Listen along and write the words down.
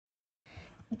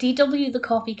D.W. the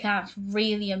Copycat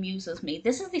really amuses me.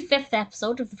 This is the 5th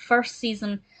episode of the first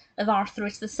season of Arthur.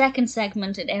 It's the second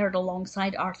segment. It aired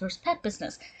alongside Arthur's Pet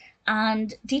Business.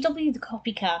 And D.W. the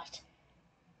Copycat,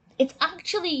 it's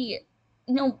actually,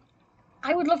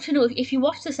 I would love to know if you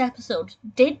watch this episode,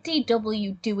 did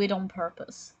D.W. do it on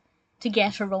purpose to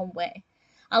get her own way?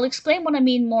 I'll explain what I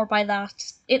mean more by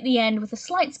that at the end with a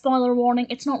slight spoiler warning.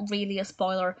 It's not really a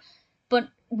spoiler, but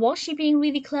was she being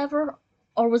really clever,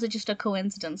 or was it just a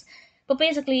coincidence? But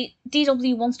basically,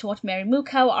 D.W. wants to watch Mary Moo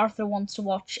Cow, Arthur wants to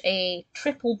watch a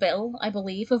triple bill, I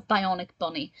believe, of Bionic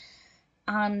Bunny.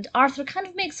 And Arthur kind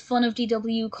of makes fun of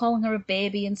D.W., calling her a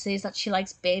baby, and says that she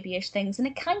likes babyish things, and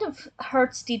it kind of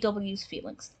hurts D.W.'s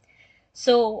feelings.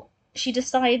 So she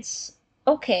decides,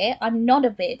 okay, I'm not a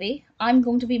baby, I'm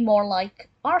going to be more like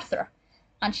Arthur.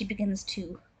 And she begins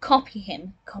to copy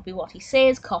him, copy what he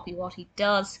says, copy what he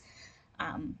does,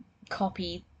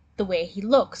 copy the way he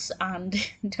looks, and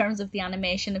in terms of the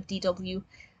animation of D.W.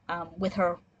 With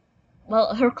her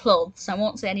clothes, I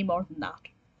won't say any more than that.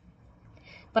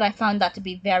 But I found that to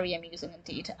be very amusing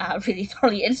indeed, really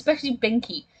thoroughly, and especially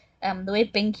Binky. The way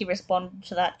Binky responded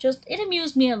to that, it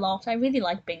amused me a lot. I really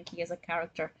like Binky as a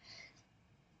character.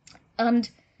 And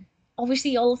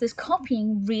obviously all of this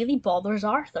copying really bothers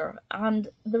Arthur, and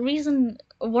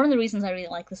one of the reasons I really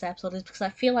like this episode is because I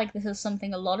feel like this is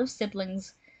something a lot of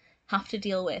siblings have to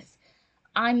deal with.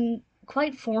 I'm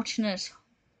quite fortunate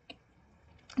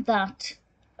that,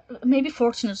 maybe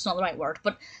fortunate is not the right word,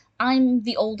 but I'm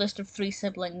the oldest of 3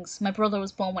 siblings. My brother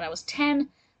was born when I was 10,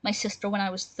 my sister when I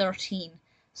was 13.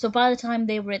 So by the time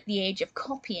they were at the age of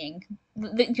copying,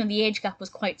 the age gap was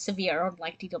quite severe,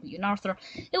 unlike D.W. and Arthur.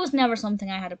 It was never something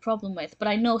I had a problem with, but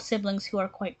I know siblings who are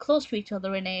quite close to each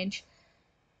other in age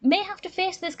may have to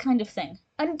face this kind of thing.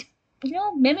 And,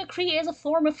 mimicry is a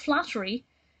form of flattery.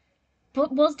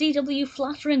 But was D.W.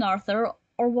 flattering Arthur,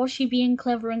 or was she being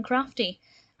clever and crafty?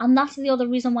 And that's the other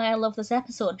reason why I love this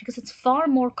episode, because it's far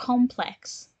more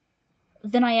complex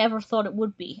than I ever thought it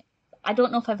would be. I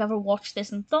don't know if I've ever watched this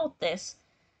and thought this,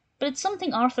 but it's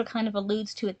something Arthur kind of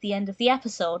alludes to at the end of the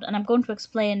episode, and I'm going to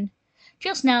explain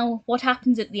just now what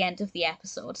happens at the end of the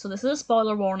episode. So this is a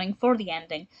spoiler warning for the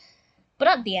ending. But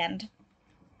at the end,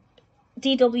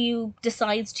 D.W.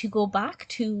 decides to go back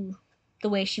to the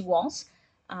way she was.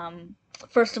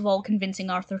 First of all,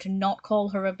 convincing Arthur to not call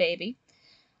her a baby.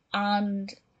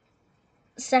 And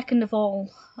second of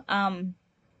all,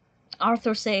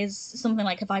 Arthur says something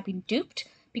like, have I been duped?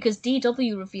 Because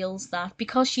D.W. reveals that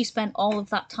because she spent all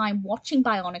of that time watching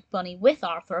Bionic Bunny with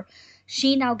Arthur,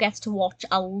 she now gets to watch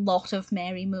a lot of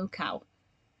Mary Moo Cow.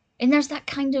 And there's that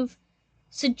kind of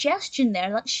suggestion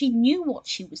there that she knew what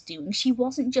she was doing. She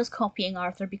wasn't just copying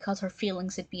Arthur because her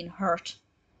feelings had been hurt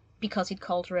because he'd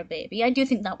called her a baby. I do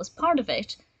think that was part of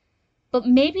it, but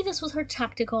maybe this was her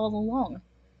tactic all along.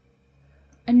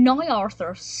 Annoy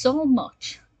Arthur so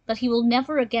much that he will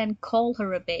never again call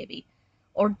her a baby,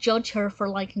 or judge her for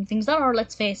liking things that are,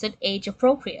 let's face it, age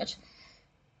appropriate,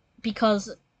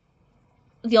 because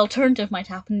the alternative might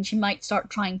happen and she might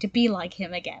start trying to be like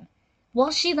him again.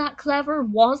 Was she that clever?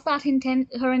 Was that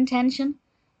her intention?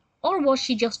 Or was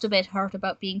she just a bit hurt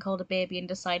about being called a baby and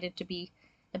decided to be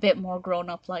a bit more grown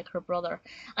up like her brother?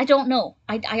 I don't know.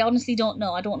 I honestly don't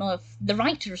know. I don't know if the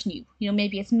writers knew.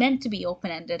 Maybe it's meant to be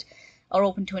open-ended or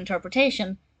open to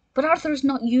interpretation, but Arthur's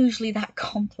not usually that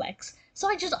complex. So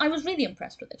I was really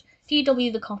impressed with it.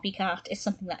 D.W. the Copycat is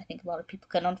something that I think a lot of people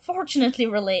can unfortunately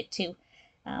relate to.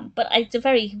 But it's a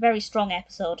very, very strong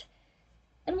episode,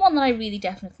 and one that I really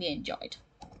definitely enjoyed.